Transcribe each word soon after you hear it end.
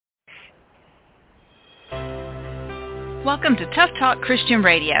Welcome to Tough Talk Christian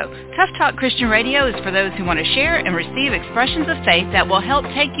Radio. Tough Talk Christian Radio is for those who want to share and receive expressions of faith that will help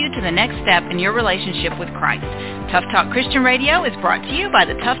take you to the next step in your relationship with Christ. Tough Talk Christian Radio is brought to you by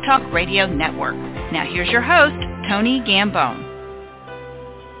the Tough Talk Radio Network. Now here's your host, Tony Gambone.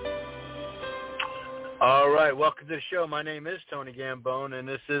 All right, welcome to the show. My name is Tony Gambone, and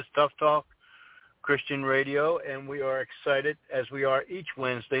this is Tough Talk Christian Radio, and we are excited, as we are each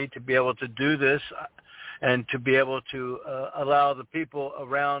Wednesday, to be able to do this and to be able to allow the people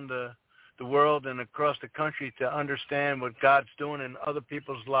around the world and across the country to understand what God's doing in other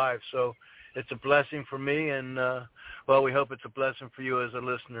people's lives. So it's a blessing for me, and, we hope it's a blessing for you as a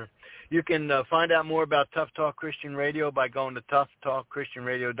listener. You can find out more about Tough Talk Christian Radio by going to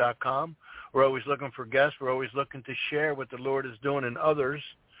toughtalkchristianradio.com. We're always looking for guests. We're always looking to share what the Lord is doing in others'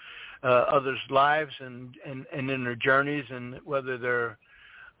 lives and in their journeys, and whether they're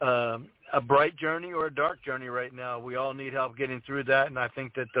a bright journey or a dark journey right now. We all need help getting through that, and I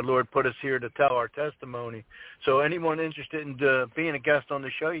think that the Lord put us here to tell our testimony. So anyone interested in being a guest on the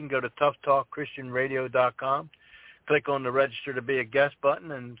show, you can go to toughtalkchristianradio.com, click on the Register to be a Guest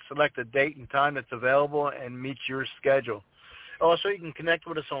button, and select a date and time that's available and meets your schedule. Also, you can connect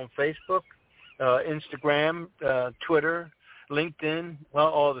with us on Facebook, Instagram, Twitter, LinkedIn,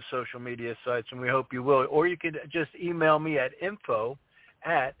 all the social media sites, and we hope you will. Or you could just email me at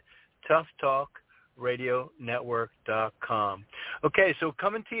info@toughtalkradionetwork.com. Okay, so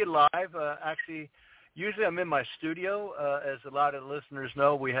coming to you live. Usually I'm in my studio. As a lot of listeners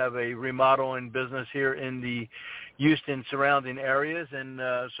know, we have a remodeling business here in the Houston surrounding areas, and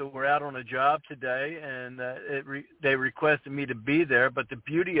so we're out on a job today, and they requested me to be there. But the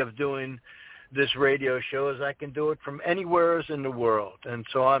beauty of doing this radio show is I can do it from anywhere in the world. And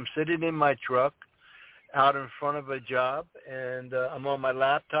so I'm sitting in my truck out in front of a job, and I'm on my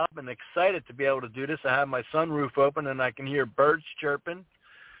laptop and excited to be able to do this. I have my sunroof open, and I can hear birds chirping.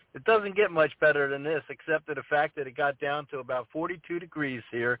 It doesn't get much better than this, except for the fact that it got down to about 42 degrees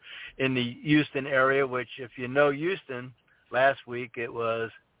here in the Houston area, which, if you know Houston, last week it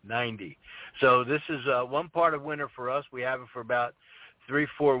was 90. So this is one part of winter for us. We have it for about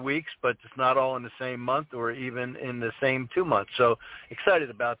 3-4 weeks, but it's not all in the same month or even in the same 2 months. So excited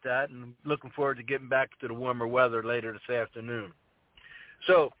about that, and looking forward to getting back to the warmer weather later this afternoon.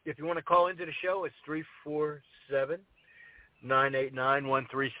 So if you want to call into the show, it's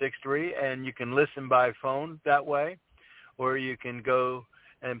 347-989-1363, and you can listen by phone that way, or you can go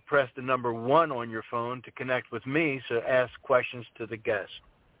and press the number 1 on your phone to connect with me, so ask questions to the guest.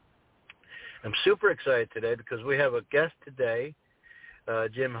 I'm super excited today because we have a guest today,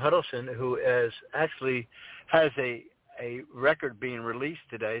 Jim Huddleston, who has a record being released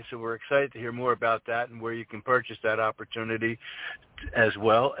today, so we're excited to hear more about that and where you can purchase that opportunity as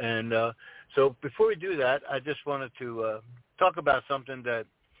well. And so before we do that, I just wanted to talk about something that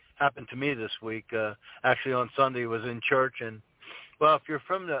happened to me this week. Actually, on Sunday, I was in church, and, if you're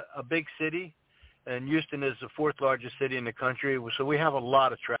from a big city, and Houston is the 4th largest city in the country, so we have a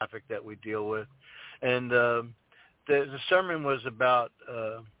lot of traffic that we deal with. And the sermon was about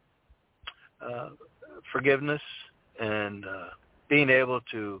forgiveness and being able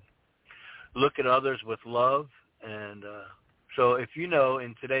to look at others with love. And so if you know,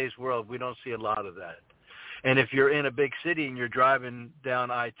 in today's world, we don't see a lot of that. And if you're in a big city and you're driving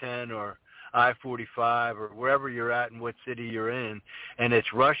down I-10 or I-45 or wherever you're at and what city you're in, and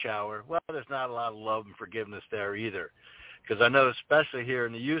it's rush hour, there's not a lot of love and forgiveness there either. Because I know, especially here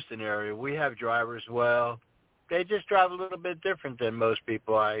in the Houston area, we have drivers, they just drive a little bit different than most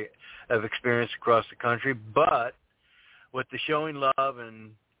people I have experienced across the country. But with the showing love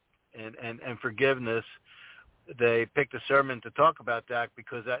and forgiveness, they picked a sermon to talk about that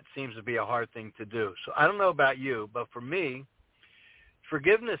because that seems to be a hard thing to do. So I don't know about you, but for me,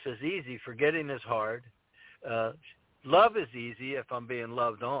 forgiveness is easy. Forgetting is hard. Love is easy if I'm being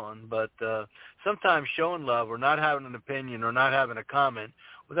loved on, but sometimes showing love or not having an opinion or not having a comment,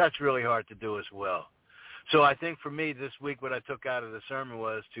 that's really hard to do as well. So I think for me this week what I took out of the sermon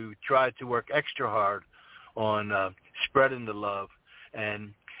was to try to work extra hard on spreading the love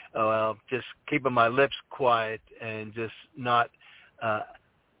and just keeping my lips quiet and just not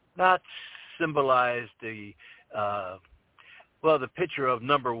symbolize the picture of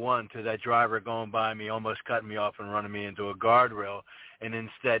number 1 to that driver going by me, almost cutting me off and running me into a guardrail, and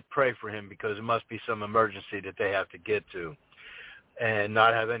instead pray for him because it must be some emergency that they have to get to. And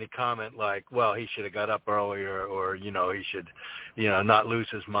not have any comment like, he should have got up earlier, or, he should, not lose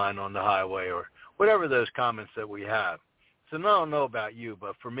his mind on the highway, or whatever those comments that we have. So I don't know about you,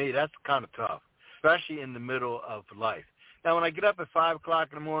 but for me, that's kind of tough, especially in the middle of life. Now, when I get up at 5 o'clock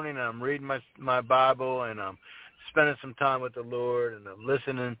in the morning and I'm reading my Bible and I'm spending some time with the Lord and I'm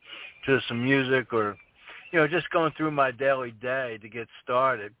listening to some music or, just going through my daily day to get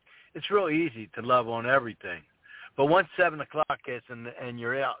started, it's real easy to love on everything. But once 7 o'clock hits and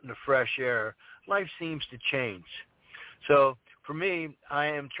you're out in the fresh air, life seems to change. So for me, I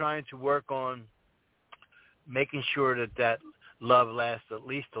am trying to work on making sure that love lasts at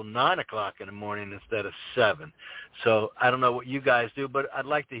least till 9 o'clock in the morning instead of 7. So I don't know what you guys do, but I'd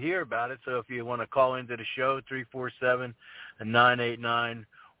like to hear about it. So if you want to call into the show, 347-989-1363,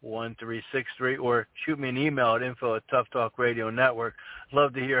 or shoot me an email at info@toughtalkradionetwork.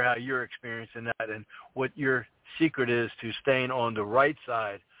 Love to hear how you're experiencing that and what your secret is to staying on the right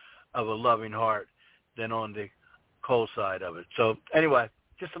side of a loving heart than on the cold side of it. So anyway,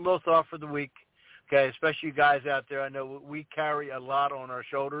 just a little thought for the week. Okay, especially you guys out there. I know we carry a lot on our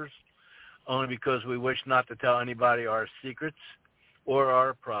shoulders only because we wish not to tell anybody our secrets or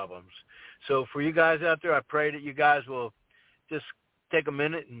our problems. So for you guys out there, I pray that you guys will just take a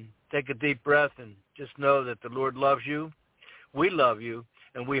minute and take a deep breath and just know that the Lord loves you. We love you,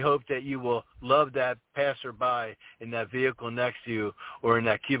 and we hope that you will love that passerby in that vehicle next to you or in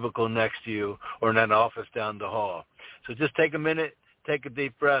that cubicle next to you or in that office down the hall. So just take a minute, take a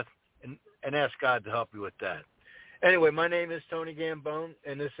deep breath, and ask God to help you with that. Anyway, my name is Tony Gambone,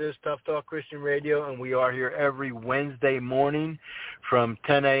 and this is Tough Talk Christian Radio, and we are here every Wednesday morning from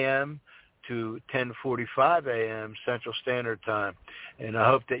 10 a.m. to 10:45 a.m. Central Standard Time. And I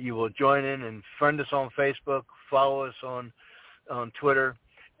hope that you will join in and friend us on Facebook, follow us on Twitter,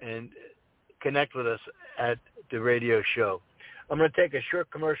 and connect with us at the radio show. I'm going to take a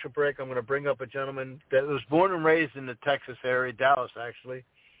short commercial break. I'm going to bring up a gentleman that was born and raised in the Texas area, Dallas actually,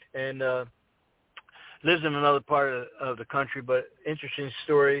 and lives in another part of the country, but interesting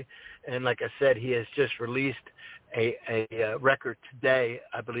story. And like I said, he has just released a record today,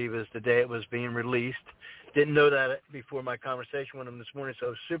 I believe is the day it was being released. Didn't know that before my conversation with him this morning, so I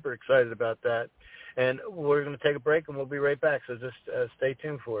was super excited about that. And we're going to take a break, and we'll be right back, so just stay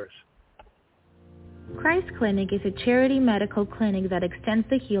tuned for us. Christ Clinic is a charity medical clinic that extends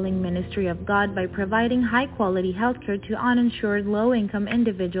the healing ministry of God by providing high-quality healthcare to uninsured, low-income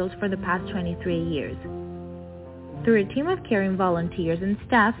individuals for the past 23 years. Through a team of caring volunteers and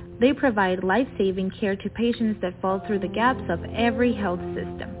staff, they provide life-saving care to patients that fall through the gaps of every health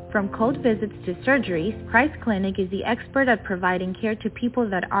system. From cold visits to surgeries, Christ Clinic is the expert at providing care to people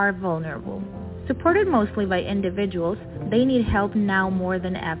that are vulnerable. Supported mostly by individuals, they need help now more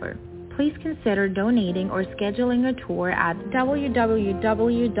than ever. Please consider donating or scheduling a tour at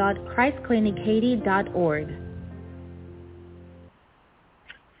www.christclinickaty.org.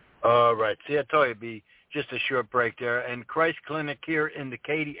 All right. See, I told you it'd be just a short break there. And Christ Clinic here in the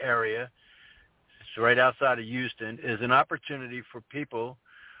Katy area, it's right outside of Houston, is an opportunity for people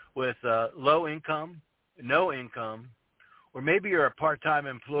with low income, no income, or maybe you're a part-time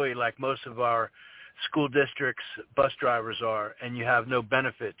employee like most of our school districts' bus drivers are, and you have no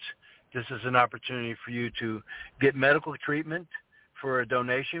benefits. This is an opportunity for you to get medical treatment for a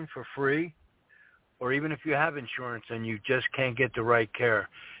donation for free, or even if you have insurance and you just can't get the right care.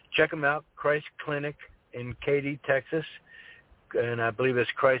 Check them out, Christ Clinic in Katy, Texas, and I believe it's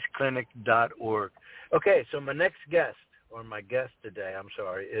christclinic.org. Okay, so my next guest, or my guest today,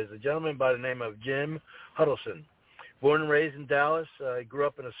 is a gentleman by the name of Jim Huddleston. Born and raised in Dallas, he grew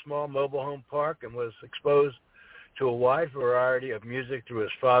up in a small mobile home park and was exposed to a wide variety of music through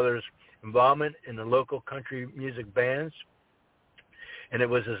his father's involvement in the local country music bands. And it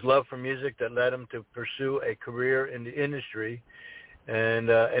was his love for music that led him to pursue a career in the industry.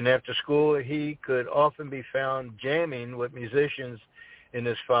 And after school, he could often be found jamming with musicians in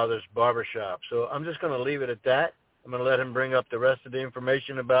his father's barbershop. So I'm just going to leave it at that. I'm going to let him bring up the rest of the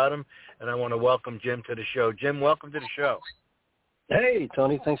information about him, and I want to welcome Jim to the show. Jim, welcome to the show. Hey,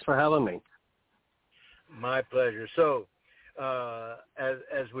 Tony. Thanks for having me. My pleasure. So,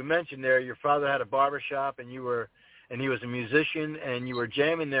 as we mentioned there, your father had a barbershop, and he was a musician, and you were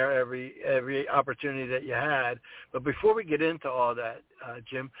jamming there every opportunity that you had. But before we get into all that,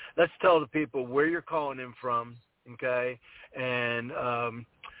 Jim, let's tell the people where you're calling in from, okay, and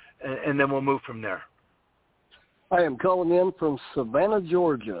then we'll move from there. I am calling in from Savannah,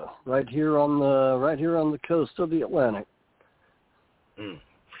 Georgia, right here on the coast of the Atlantic. Mm.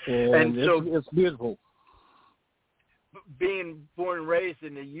 And so it's beautiful. Being born and raised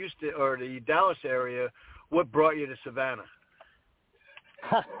in the Houston or the Dallas area, what brought you to Savannah?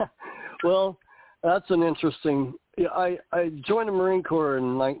 Well, that's an interesting. I joined the Marine Corps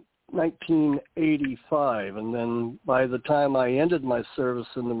in 1985, and then by the time I ended my service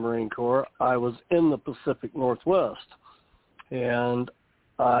in the Marine Corps, I was in the Pacific Northwest, and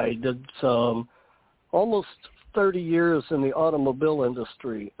I did some almost 30 years in the automobile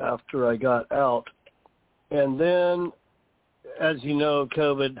industry after I got out. And then, as you know,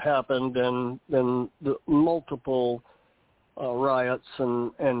 COVID happened, and then the multiple riots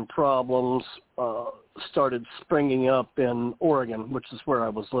and problems started springing up in Oregon, which is where I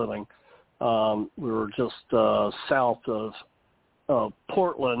was living. We were just south of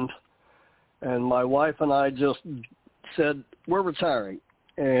Portland, and my wife and I just said, we're retiring.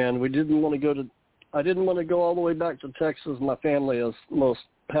 And we didn't want to I didn't want to go all the way back to Texas. My family has most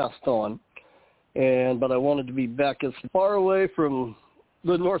passed on. But I wanted to be back as far away from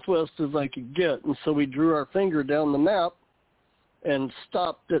the Northwest as I could get. And so we drew our finger down the map and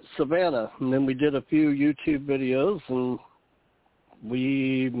stopped at Savannah. And then we did a few YouTube videos, and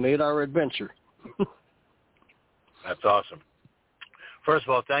we made our adventure. That's awesome. First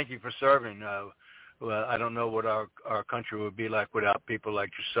of all, thank you for serving. Well, I don't know what our country would be like without people like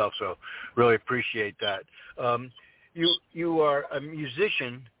yourself, so really appreciate that. You are a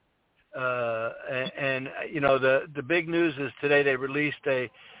musician, and you know, the big news is today they released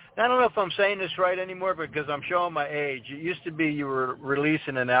I don't know if I'm saying this right anymore because I'm showing my age. It used to be you were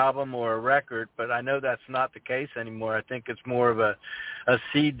releasing an album or a record, but I know that's not the case anymore. I think it's more of a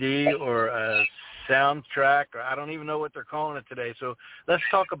CD or a soundtrack, or I don't even know what they're calling it today. So let's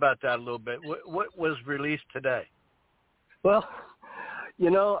talk about that a little bit. What was released today? Well,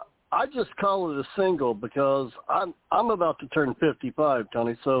 you know, I just call it a single because I'm about to turn 55,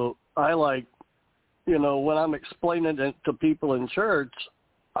 Tony. So I like, you know, when I'm explaining it to people in church,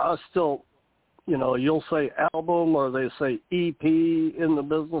 I still, you know, you'll say album or they say EP in the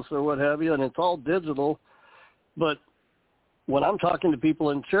business or what have you, and it's all digital. But when I'm talking to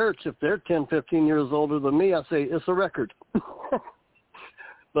people in church, if they're 10, 15 years older than me, I say it's a record.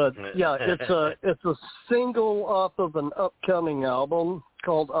 But yeah, it's a single off of an upcoming album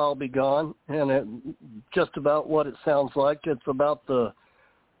called I'll Be Gone, and it just about what it sounds like. It's about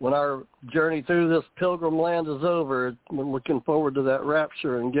when our journey through this pilgrim land is over, we're looking forward to that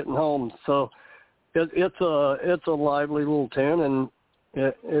rapture and getting home. So it's a lively little tune, and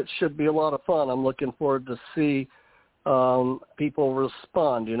it should be a lot of fun. I'm looking forward to see people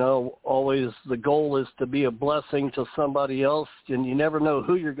respond. You know, always the goal is to be a blessing to somebody else, and you never know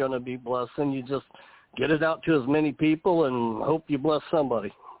who you're going to be blessing. You just get it out to as many people and hope you bless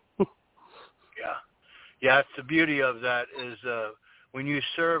somebody. Yeah, it's the beauty of that is when you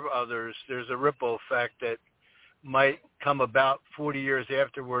serve others, there's a ripple effect that might come about 40 years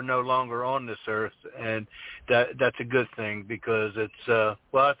after we're no longer on this earth, and that's a good thing because it's I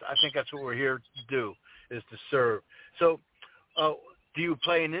think that's what we're here to do, is to serve. So do you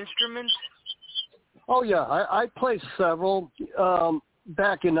play an instrument? Oh, yeah, I play several.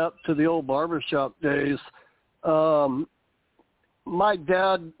 Backing up to the old barbershop days, my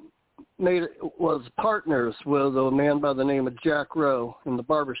dad was partners with a man by the name of Jack Rowe in the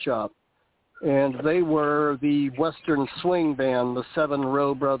barbershop, and they were the Western Swing Band, the Seven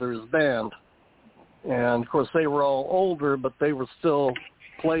Rowe Brothers Band. And, of course, they were all older, but they were still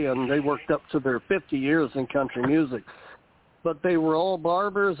playing. They worked up to their 50 years in country music. But they were all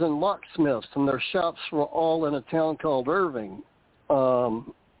barbers and locksmiths, and their shops were all in a town called Irving,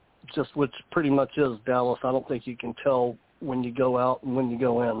 just which pretty much is Dallas. I don't think you can tell when you go out and when you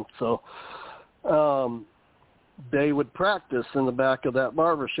go in. So they would practice in the back of that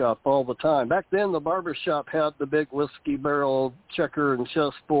barbershop all the time. Back then, the barbershop had the big whiskey barrel checker and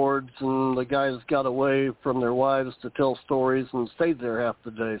chessboards, and the guys got away from their wives to tell stories and stayed there half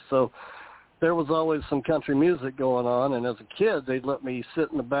the day. So there was always some country music going on, and as a kid, they'd let me sit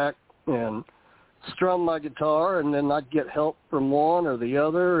in the back and strum my guitar, and then I'd get help from one or the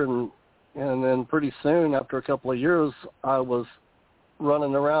other, and then pretty soon, after a couple of years, I was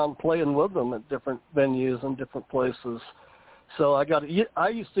running around playing with them at different venues and different places. So I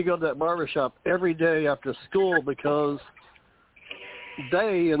used to go to that barbershop every day after school because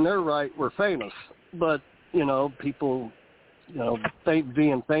they, in their right, were famous. But, you know, people, you know,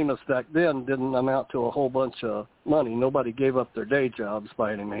 being famous back then didn't amount to a whole bunch of money. Nobody gave up their day jobs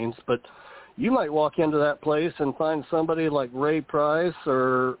by any means. But you might walk into that place and find somebody like Ray Price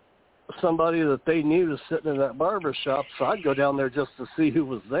or somebody that they knew was sitting in that barber shop, so I'd go down there just to see who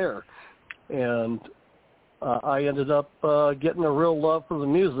was there. And I ended up getting a real love for the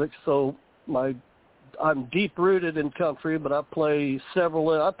music, so I'm deep-rooted in country, but I play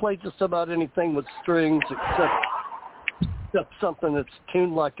just about anything with strings except something that's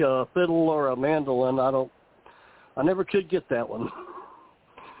tuned like a fiddle or a mandolin. I never could get that one.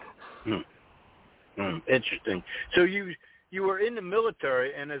 Interesting. So you were in the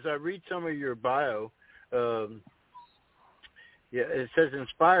military, and as I read some of your bio, Yeah, it says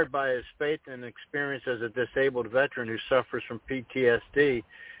inspired by his faith and experience as a disabled veteran who suffers from PTSD,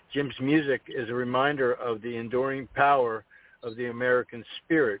 Jim's music is a reminder of the enduring power of the American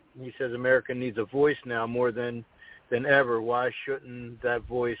spirit. He says America needs a voice now more than ever. Why shouldn't that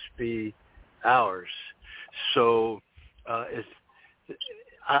voice be ours? So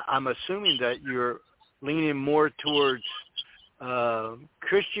I'm assuming that you're leaning more towards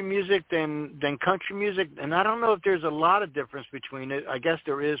Christian music than country music, and I don't know if there's a lot of difference between it. I guess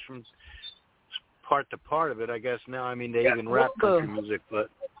there is from part to part of it. I guess now, I mean, they even rap country music, but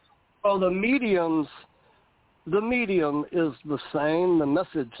the medium is the same. The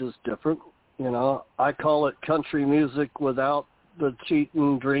message is different. You know, I call it country music without the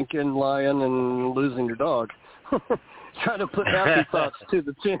cheating, drinking, lying, and losing your dog. Trying to put happy thoughts to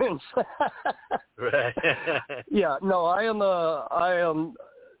the tunes. Right. Yeah, no, I am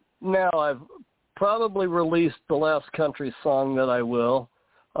now, I've probably released the last country song that I will.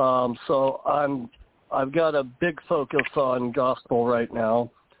 So I've got a big focus on gospel right now.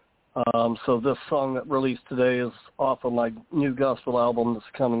 So this song that released today is off of my new gospel album that's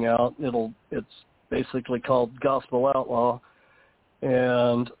coming out. It's basically called Gospel Outlaw.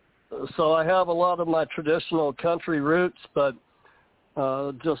 And so I have a lot of my traditional country roots, but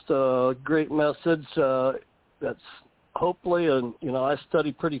just a great message that's hopefully, and I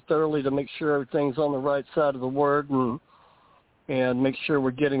study pretty thoroughly to make sure everything's on the right side of the word and make sure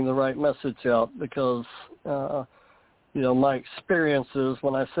we're getting the right message out, because my experience is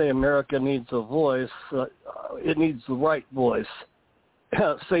when I say America needs a voice, it needs the right voice,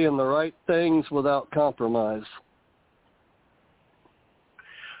 saying the right things without compromise.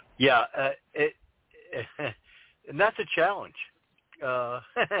 Yeah, and that's a challenge.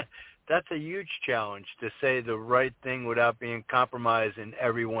 That's a huge challenge, to say the right thing without being compromised in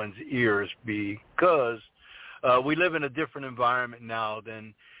everyone's ears, because we live in a different environment now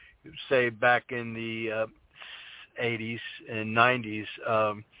than, say, back in the 80s and 90s.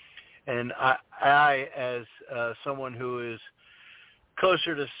 And I as someone who is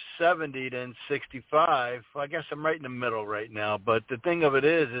closer to 70 than 65, I guess I'm right in the middle right now. But the thing of it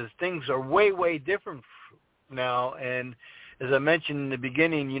is things are way, way different now. And as I mentioned in the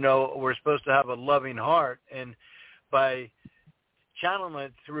beginning, we're supposed to have a loving heart. And by channeling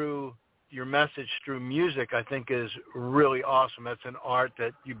it through your message through music, I think is really awesome. That's an art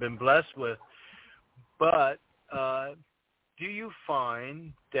that you've been blessed with. But do you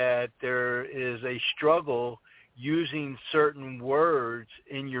find that there is a struggle using certain words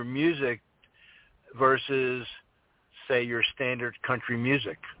in your music versus, say, your standard country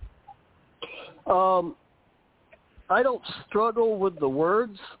music? I don't struggle with the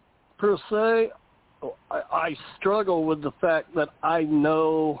words per se. I struggle with the fact that I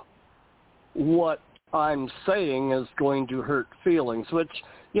know what I'm saying is going to hurt feelings, which,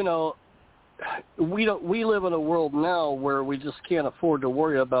 we live in a world now where we just can't afford to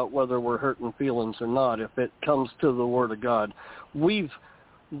worry about whether we're hurting feelings or not if it comes to the Word of God.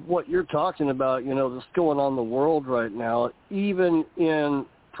 What you're talking about, that's going on in the world right now, even in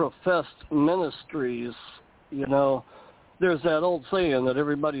professed ministries, there's that old saying that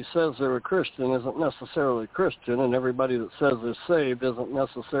everybody says they're a Christian isn't necessarily Christian, and everybody that says they're saved isn't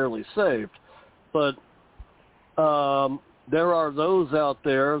necessarily saved. But there are those out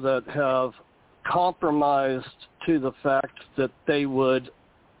there that have compromised to the fact that they would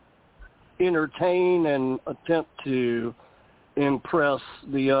entertain and attempt to impress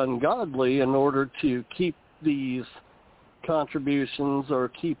the ungodly in order to keep these contributions or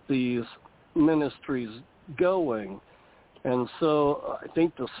keep these ministries going. And so I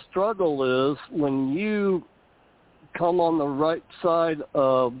think the struggle is when you come on the right side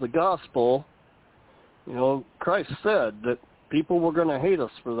of the gospel, Christ said that people were going to hate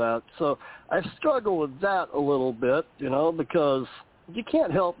us for that. So I struggle with that a little bit, because you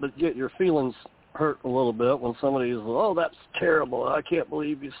can't help but get your feelings hurt a little bit when somebody is, oh, that's terrible, I can't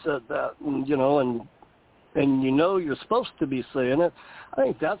believe you said that, and you're supposed to be saying it. I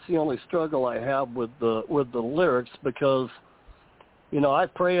think that's the only struggle I have with the lyrics, because, I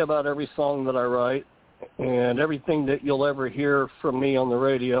pray about every song that I write, and everything that you'll ever hear from me on the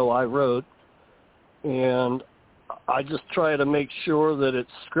radio I wrote, and I just try to make sure that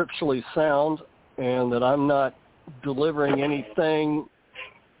it's scripturally sound and that I'm not delivering anything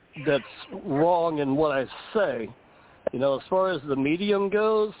that's wrong in what I say. As far as the medium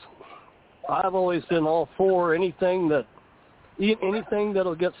goes, I've always been all for anything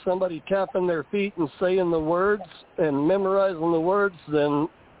that'll get somebody tapping their feet and saying the words and memorizing the words, then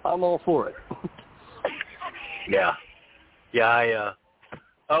I'm all for it. Yeah. I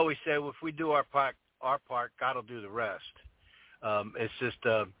always say, if we do our part, God will do the rest. It's just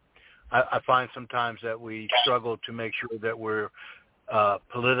I find sometimes that we struggle to make sure that we're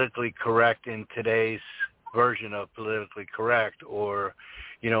politically correct in today's version of politically correct, or,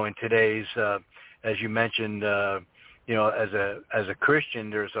 in today's, as you mentioned, as a Christian,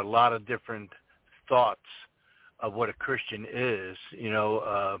 there's a lot of different thoughts of what a Christian is.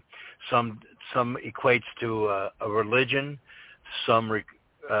 Some equates to a religion, some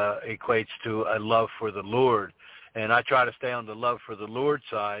equates to a love for the Lord, and I try to stay on the love for the Lord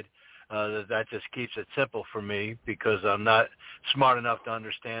side. That just keeps it simple for me, because I'm not smart enough to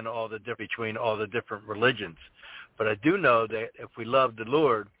understand all the difference between all the different religions. But I do know that if we love the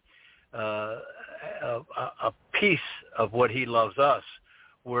Lord, a piece of what he loves us,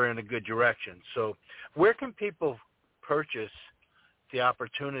 we're in a good direction. So where can people purchase the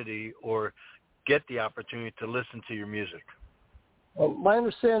opportunity or get the opportunity to listen to your music? My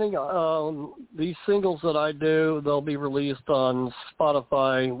understanding, these singles that I do, they'll be released on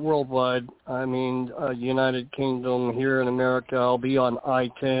Spotify worldwide. I mean, United Kingdom, here in America, I'll be on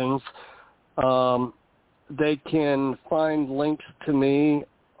iTunes. They can find links to me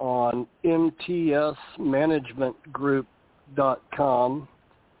on mtsmanagementgroup.com.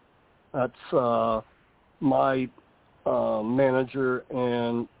 That's my manager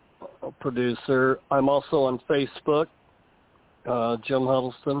and producer. I'm also on Facebook. Jim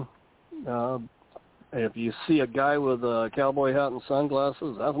Huddleston. If you see a guy with a cowboy hat and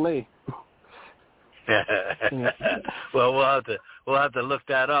sunglasses, that's me. Well, we'll have to look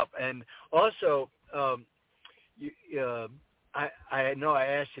that up. And also, I know I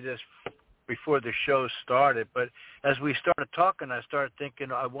asked you this before the show started, but as we started talking, I started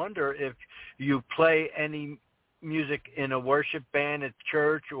thinking, I wonder if you play any music in a worship band at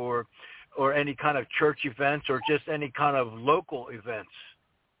church, or any kind of church events, or just any kind of local events.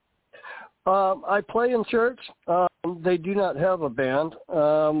 I play in church. They do not have a band.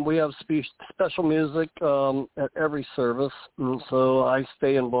 We have special music at every service, and so I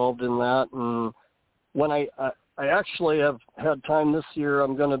stay involved in that. And when I actually have had time this year,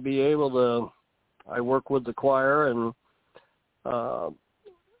 I'm going to be able to, I work with the choir and,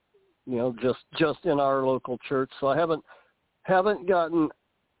 just in our local church. So I haven't gotten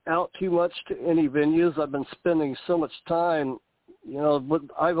out too much to any venues. I've been spending so much time, but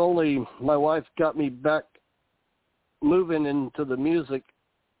my wife got me back moving into the music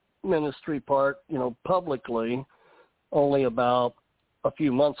ministry part, publicly only about a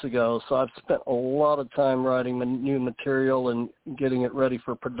few months ago. So I've spent a lot of time writing new material and getting it ready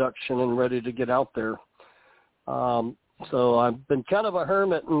for production and ready to get out there. So I've been kind of a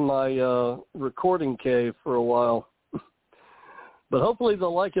hermit in my recording cave for a while. But hopefully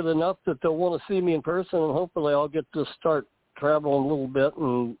they'll like it enough that they'll want to see me in person, and hopefully I'll get to start traveling a little bit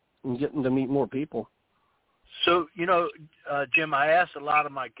and getting to meet more people. So, Jim, I asked a lot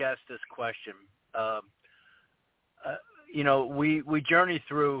of my guests this question. We journey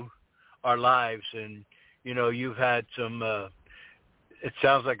through our lives, and, you've had some, it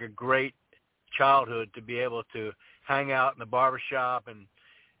sounds like a great childhood to be able to hang out in the barbershop and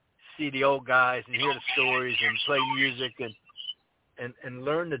see the old guys and hear the stories and play music and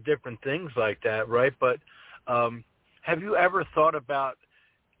learn the different things like that, right? But have you ever thought about,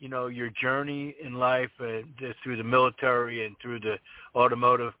 your journey in life through the military and through the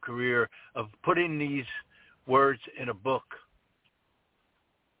automotive career, of putting these words in a book?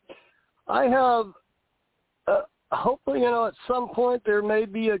 I have, hopefully, at some point there may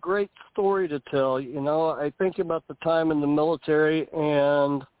be a great story to tell. I think about the time in the military,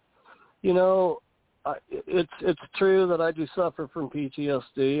 and, it's true that I do suffer from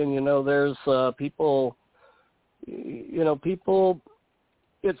PTSD, and there's people.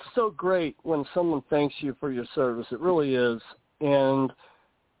 It's so great when someone thanks you for your service. It really is, and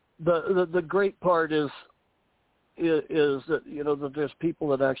the great part is that that there's people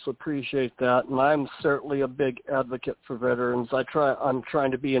that actually appreciate that, and I'm certainly a big advocate for veterans. I'm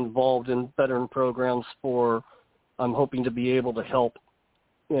trying to be involved in veteran programs I'm hoping to be able to help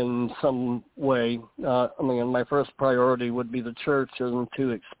in some way. My first priority would be the church, and to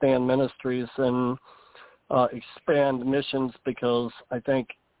expand ministries and expand missions, because I think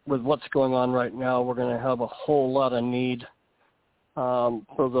with what's going on right now, we're going to have a whole lot of need for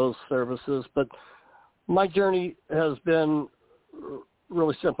those services. But my journey has been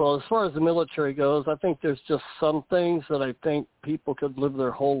really simple. As far as the military goes, I think there's just some things that I think people could live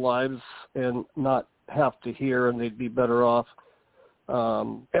their whole lives and not have to hear, and they'd be better off.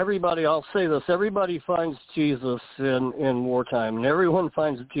 I'll say this, everybody finds Jesus in wartime, and everyone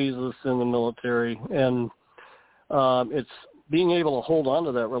finds Jesus in the military, and it's being able to hold on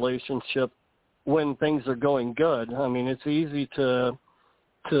to that relationship when things are going good. I mean, it's easy to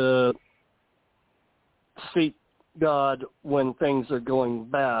seek God when things are going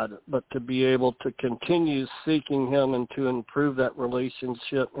bad, but to be able to continue seeking him and to improve that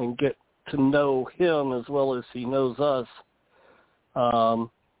relationship and get to know him as well as he knows us,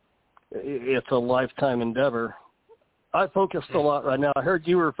 it's a lifetime endeavor. I focused a lot right now. I heard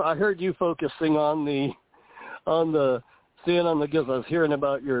you focusing on the because I was hearing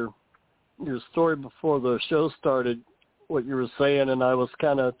about your story before the show started, what you were saying, and I was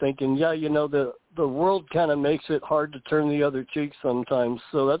kind of thinking, the world kind of makes it hard to turn the other cheek sometimes.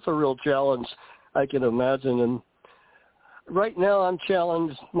 So that's a real challenge, I can imagine. And right now I'm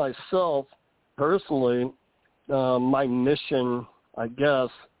challenged myself personally. My mission, I guess,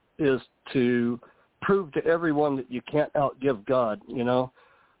 is to prove to everyone that you can't outgive God.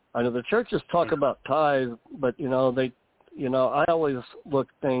 I know the churches talk about tithe, but I always look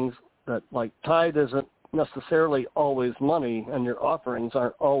things that like tithe isn't necessarily always money, and your offerings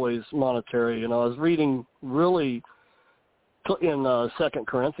aren't always monetary. I was reading really in 2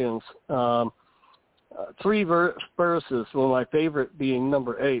 Corinthians, 3 verses, one of my favorite being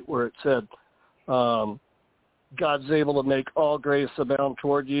number 8, where it said, God's able to make all grace abound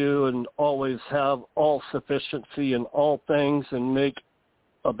toward you and always have all sufficiency in all things and make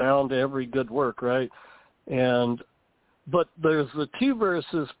abound to every good work, right? But there's the 2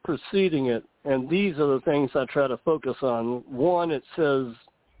 verses preceding it, and these are the things I try to focus on. One, it says,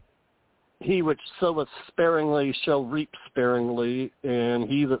 he which soweth sparingly shall reap sparingly, and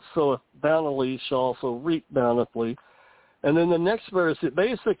he that soweth bountifully shall also reap bountifully. And then the next verse, it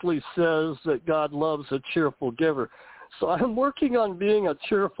basically says that God loves a cheerful giver. So I'm working on being a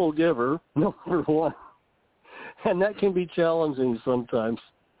cheerful giver, number one. And that can be challenging sometimes,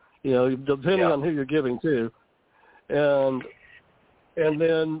 depending on who you're giving to. And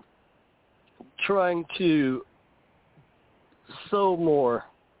then trying to sow more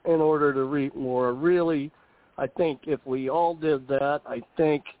in order to reap more. Really, I think if we all did that,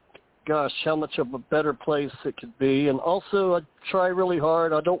 gosh, how much of a better place it could be. And also, I try really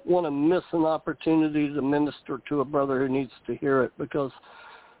hard. I don't want to miss an opportunity to minister to a brother who needs to hear it, because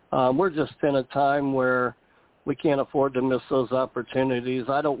we're just in a time where we can't afford to miss those opportunities.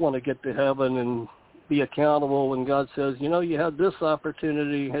 I don't want to get to heaven and be accountable when God says, you had this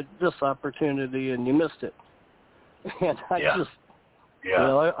opportunity, and you missed it. And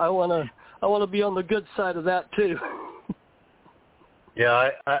I want to be on the good side of that too. Yeah,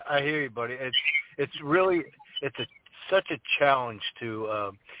 I hear you, buddy. It's such a challenge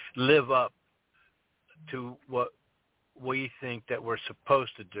to live up to what we think that we're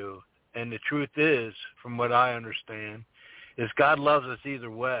supposed to do. And the truth is, from what I understand, is God loves us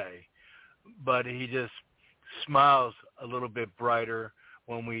either way, but he just smiles a little bit brighter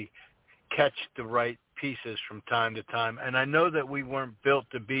when we catch the right pieces from time to time. And I know that we weren't built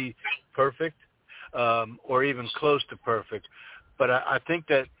to be perfect or even close to perfect, but I think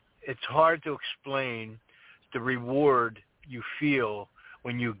that it's hard to explain the reward you feel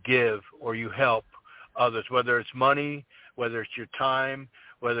when you give or you help others, whether it's money, whether it's your time,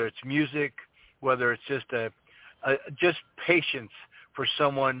 whether it's music, whether it's just just patience for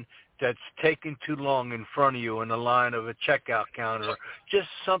someone that's taking too long in front of you in the line of a checkout counter, just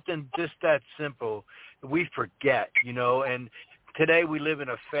something just that simple. We forget, and today we live in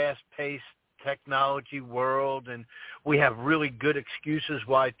a fast-paced technology world, and we have really good excuses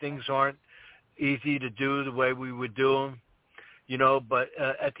why things aren't easy to do the way we would do them, but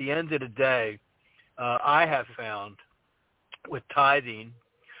at the end of the day, I have found with tithing,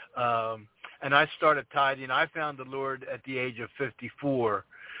 and I started tithing, I found the Lord at the age of 54.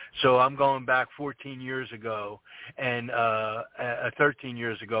 So I'm going back 14 years ago, and 13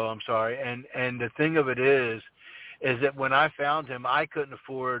 years ago, I'm sorry. And the thing of it is that when I found him, I couldn't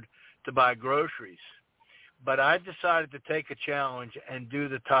afford to buy groceries. But I decided to take a challenge and do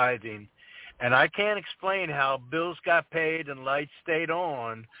the tithing. And I can't explain how bills got paid and lights stayed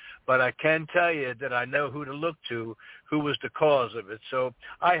on, but I can tell you that I know who to look to, who was the cause of it. So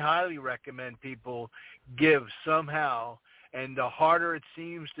I highly recommend people give somehow. And the harder it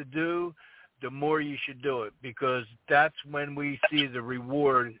seems to do, the more you should do it, because that's when we see the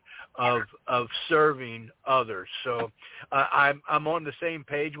reward of serving others. So I'm on the same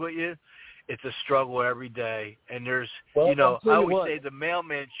page with you. It's a struggle every day. And there's, I always say the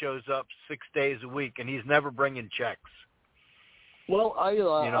mailman shows up 6 days a week, and he's never bringing checks. Well,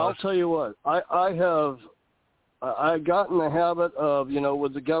 I'll tell you what. I got in the habit of,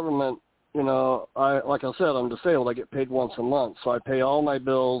 with the government, like I said, I'm disabled. I get paid once a month, so I pay all my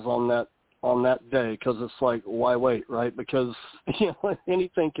bills on that on that day, because it's like, why wait, right? Because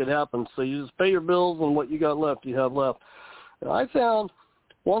anything could happen. So you just pay your bills, and what you got left, you have left. And I found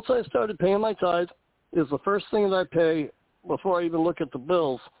once I started paying my tithe, is the first thing that I pay before I even look at the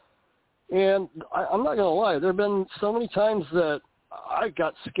bills. And I'm not going to lie, there have been so many times that I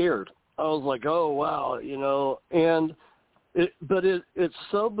got scared. I was like, oh, wow, and it's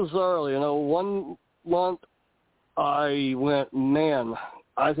so bizarre. One month I went, man,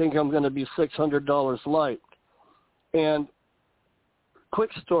 I think I'm going to be $600 light. And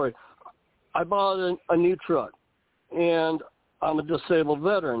quick story, I bought a new truck, and I'm a disabled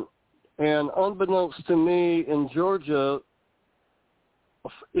veteran. And unbeknownst to me, in Georgia,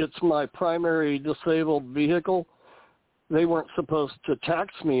 it's my primary disabled vehicle. They weren't supposed to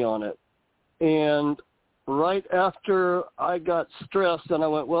tax me on it. And right after I got stressed, and I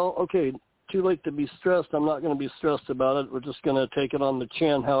went, well, okay, too late to be stressed. I'm not going to be stressed about it. We're just going to take it on the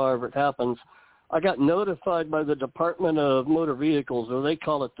chin, however it happens. I got notified by the Department of Motor Vehicles, or they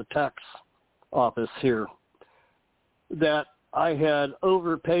call it the tax office here, that I had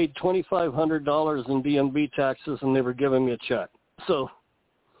overpaid $2,500 in DMV taxes, and they were giving me a check. So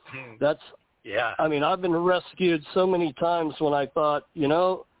that's, yeah. I mean, I've been rescued so many times when I thought,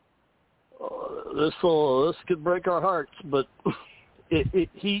 this could break our hearts, but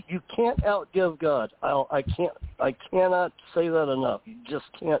you can't outgive God. I cannot say that enough. You just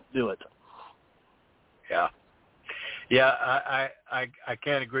can't do it. Yeah. I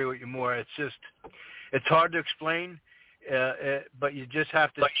can't agree with you more. It's hard to explain, but you just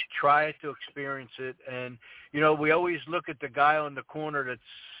have to try to experience it. And we always look at the guy on the corner that's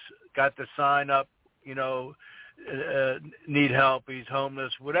got the sign up, need help, he's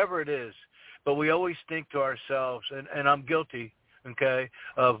homeless, whatever it is. But we always think to ourselves, and I'm guilty, okay,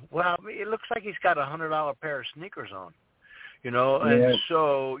 of, well, it looks like he's got a $100 pair of sneakers on, and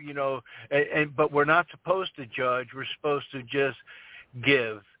so, but we're not supposed to judge. We're supposed to just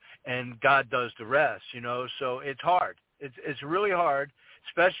give, and God does the rest, so it's hard. It's really hard,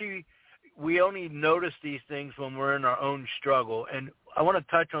 especially we only notice these things when we're in our own struggle. And I want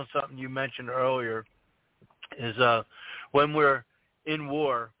to touch on something you mentioned earlier, is when we're in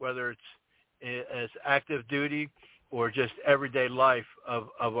war, whether it's as active duty or just everyday life of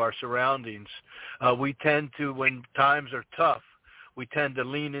our surroundings, we tend to, when times are tough, we tend to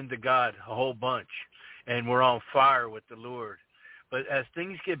lean into God a whole bunch, and we're on fire with the Lord. But as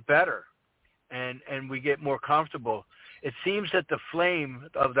things get better and we get more comfortable, it seems that the flame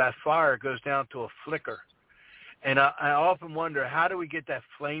of that fire goes down to a flicker. And I often wonder, how do we get that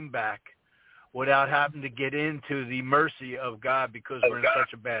flame back without having to get into the mercy of God because we're in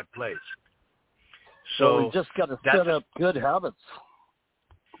such a bad place? So we just got to set up good habits.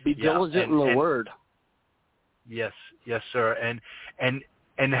 Be diligent in the Word. Yes, sir. And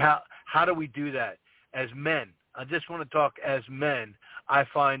how do we do that as men? I just want to talk as men. I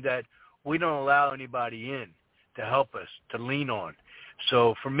find that we don't allow anybody in to help us, to lean on.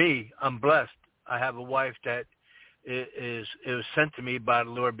 So for me, I'm blessed. I have a wife that it was sent to me by the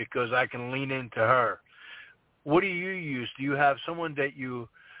Lord because I can lean into her. What do you use? Do you have someone that you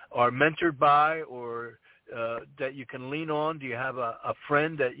are mentored by, or that you can lean on? Do you have a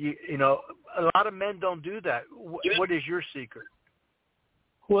friend that a lot of men don't do that. What is your secret?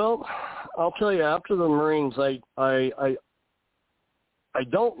 Well, I'll tell you, after the Marines, I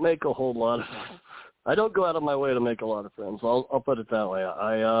don't make a whole lot of, I don't go out of my way to make a lot of friends. I'll put it that way.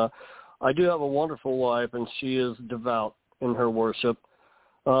 I do have a wonderful wife, and she is devout in her worship.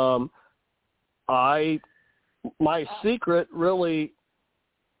 My secret really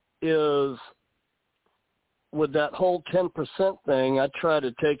is, with that whole 10% thing, I try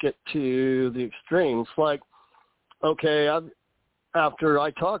to take it to the extremes. Like, okay, after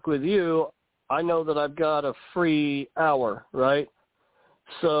I talk with you, I know that I've got a free hour, right?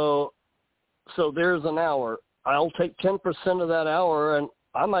 So there's an hour. I'll take 10% of that hour, and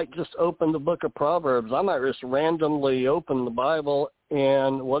I might just open the book of Proverbs. I might just randomly open the Bible,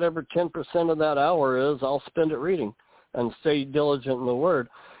 and whatever 10% of that hour is, I'll spend it reading and stay diligent in the Word.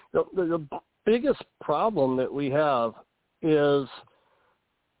 The biggest problem that we have is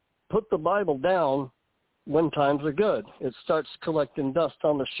put the Bible down when times are good. It starts collecting dust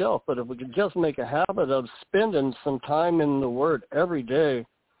on the shelf. But if we could just make a habit of spending some time in the Word every day,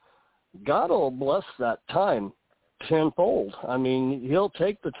 God will bless that time tenfold. I mean, He'll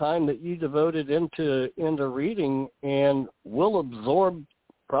take the time that you devoted into reading, and we'll absorb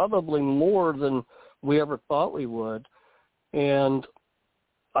probably more than we ever thought we would. And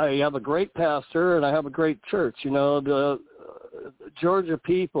I have a great pastor, and I have a great church. The Georgia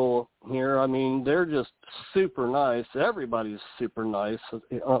people here. I mean, they're just super nice. Everybody's super nice,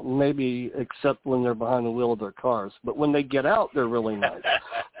 maybe except when they're behind the wheel of their cars. But when they get out, they're really nice.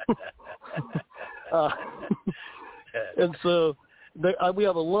 And so we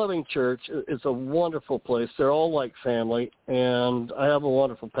have a loving church. It's a wonderful place. They're all like family, and I have a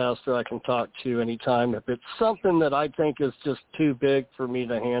wonderful pastor I can talk to anytime. If it's something that I think is just too big for me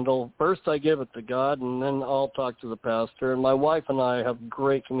to handle, first I give it to God, and then I'll talk to the pastor. And my wife and I have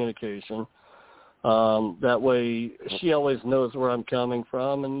great communication. That way she always knows where I'm coming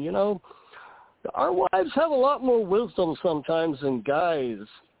from. And, you know, our wives have a lot more wisdom sometimes than guys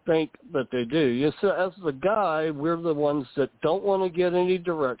think that they do. Yes, as a guy, we're the ones that don't want to get any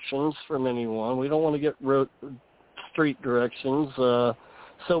directions from anyone. We don't want to get street directions.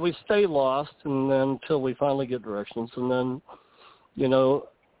 So we stay lost and then until we finally get directions. And then, you know,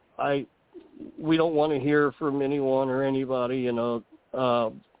 we don't want to hear from anyone or anybody, you know.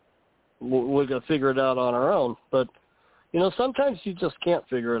 We're going to figure it out on our own. But, you know, sometimes you just can't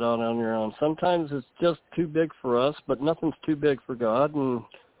figure it out on your own. Sometimes it's just too big for us, but nothing's too big for God. And,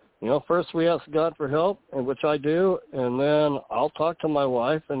 you know, first we ask God for help, and which I do, and then I'll talk to my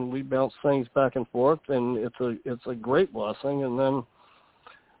wife, and we bounce things back and forth, and it's a great blessing. And then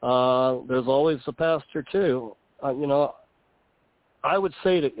there's always the pastor too. You know, I would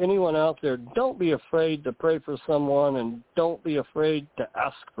say to anyone out there, don't be afraid to pray for someone, and don't be afraid to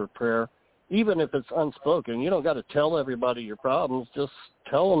ask for prayer, even if it's unspoken. You don't got to tell everybody your problems. Just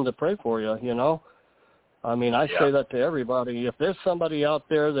tell them to pray for you, you know. I mean, I say that to everybody. If there's somebody out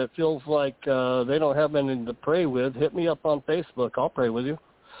there that feels like they don't have anything to pray with, hit me up on Facebook. I'll pray with you.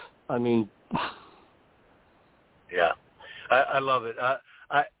 I mean. Yeah, I love it.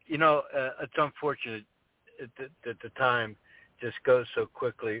 You know, it's unfortunate that the time just goes so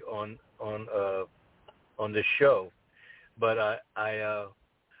quickly on this show, but I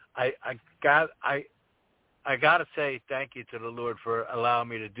got to say thank you to the Lord for allowing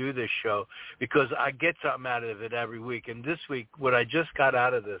me to do this show, because I get something out of it every week. And this week, what I just got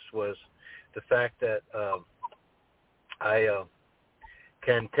out of this was the fact that I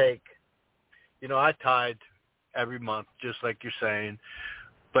can take, you know, I tithe every month, just like you're saying,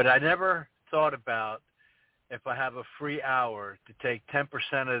 but I never thought about if I have a free hour to take 10%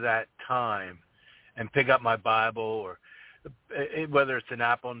 of that time and pick up my Bible, or whether it's an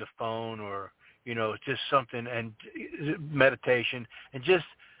app on the phone or, you know, just something, and meditation, and just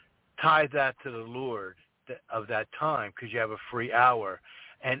tie that to the Lord of that time, because you have a free hour,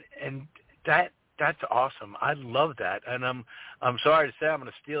 and that's awesome. I love that, and I'm sorry to say I'm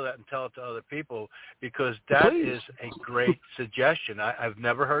going to steal that and tell it to other people, because that is a great suggestion. I've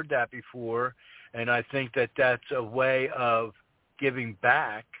never heard that before, and I think that that's a way of giving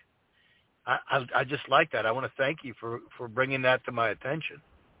back. I just like that. I want to thank you for bringing that to my attention.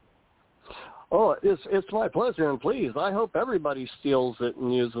 Oh, it's my pleasure, and please, I hope everybody steals it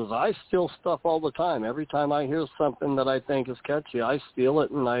and uses. I steal stuff all the time. Every time I hear something that I think is catchy, I steal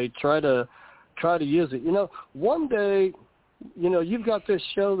it and I try to use it. You know, one day, you know, you've got this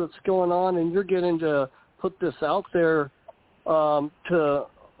show that's going on, and you're getting to put this out there to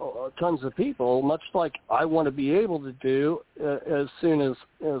tons of people, much like I want to be able to do as soon as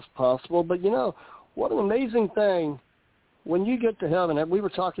possible. But, you know, what an amazing thing. When you get to heaven, and we were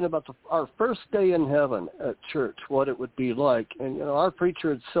talking about our first day in heaven at church, what it would be like. And, you know, our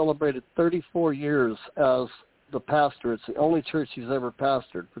preacher had celebrated 34 years as the pastor. It's the only church he's ever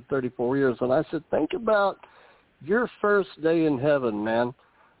pastored for 34 years. And I said, think about your first day in heaven, man,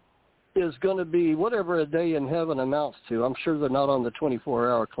 is going to be whatever a day in heaven amounts to. I'm sure they're not on the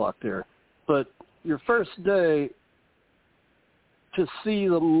 24-hour clock there. But your first day, to see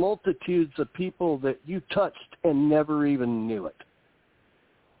the multitudes of people that you touched and never even knew it,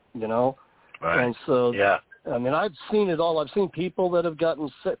 you know? Right. And so, I mean, I've seen it all. I've seen people that have gotten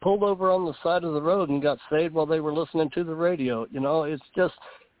pulled over on the side of the road and got saved while they were listening to the radio. You know, it's just,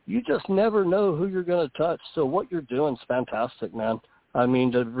 you just never know who you're going to touch. So what you're doing is fantastic, man. I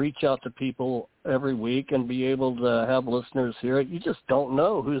mean, to reach out to people every week and be able to have listeners hear it, you just don't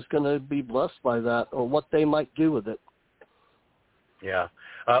know who's going to be blessed by that or what they might do with it. Yeah.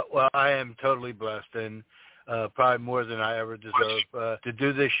 Well, I am totally blessed, and probably more than I ever deserve. To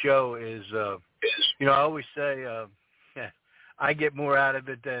do this show is, you know, I always say I get more out of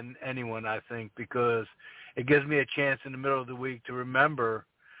it than anyone, I think, because it gives me a chance in the middle of the week to remember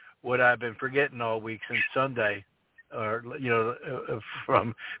what I've been forgetting all week since Sunday, or, you know,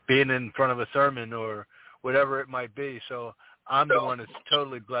 from being in front of a sermon or whatever it might be. So I'm the one that's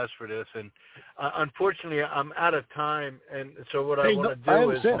totally blessed for this. And unfortunately, I'm out of time. And so what I want to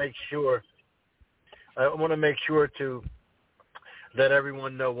do is make sure, I want to make sure to let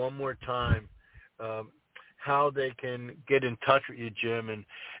everyone know one more time how they can get in touch with you, Jim, and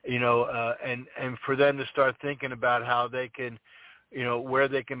and for them to start thinking about how they can, where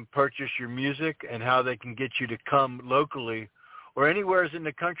they can purchase your music and how they can get you to come locally or anywhere in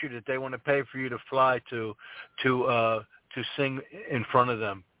the country that they want to pay for you to fly to sing in front of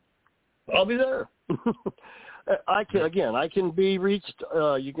them. I'll be there. I can be reached.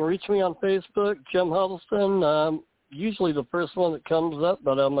 You can reach me on Facebook, Jim Huddleston. Usually the first one that comes up,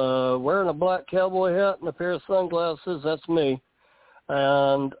 but I'm wearing a black cowboy hat and a pair of sunglasses. That's me.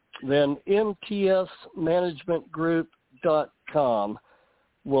 And then mtsmanagementgroup.com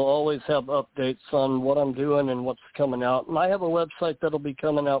will always have updates on what I'm doing and what's coming out. And I have a website that'll be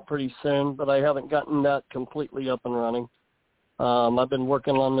coming out pretty soon, but I haven't gotten that completely up and running. I've been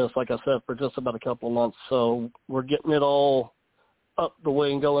working on this, like I said, for just about a couple of months, so we're getting it all up the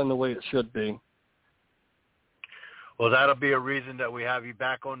way and going the way it should be. Well, that'll be a reason that we have you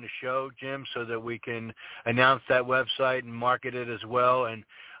back on the show, Jim, so that we can announce that website and market it as well. And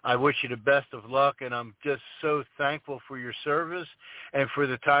I wish you the best of luck, and I'm just so thankful for your service and for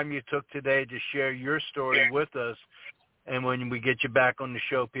the time you took today to share your story with us. And when we get you back on the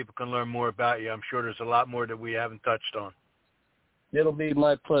show, people can learn more about you. I'm sure there's a lot more that we haven't touched on. It'll be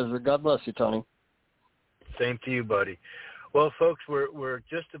my pleasure. God bless you, Tony. Same to you, buddy. Well, folks, we're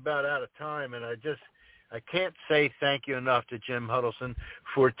just about out of time, and I can't say thank you enough to Jim Huddleston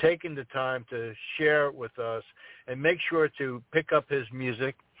for taking the time to share with us, and make sure to pick up his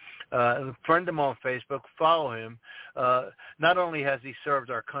music. Friend him on Facebook, follow him. Not only has he served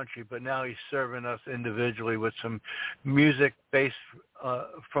our country, but now he's serving us individually with some music based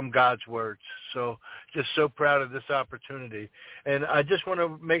from God's words. So just so proud of this opportunity. And I just want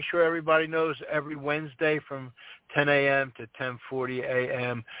to make sure everybody knows every Wednesday from 10 a.m. to 10:40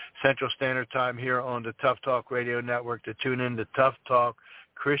 a.m. Central Standard Time here on the Tough Talk Radio Network to tune in to Tough Talk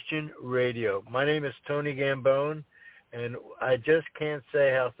Christian Radio. My name is Tony Gambone. And I just can't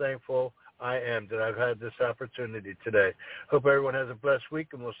say how thankful I am that I've had this opportunity today. Hope everyone has a blessed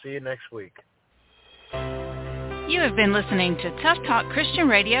week, and we'll see you next week. You have been listening to Tough Talk Christian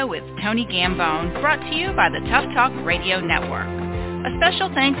Radio with Tony Gambone, brought to you by the Tough Talk Radio Network. A special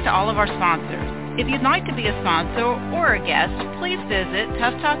thanks to all of our sponsors. If you'd like to be a sponsor or a guest, please visit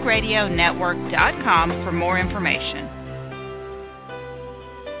toughtalkradionetwork.com for more information.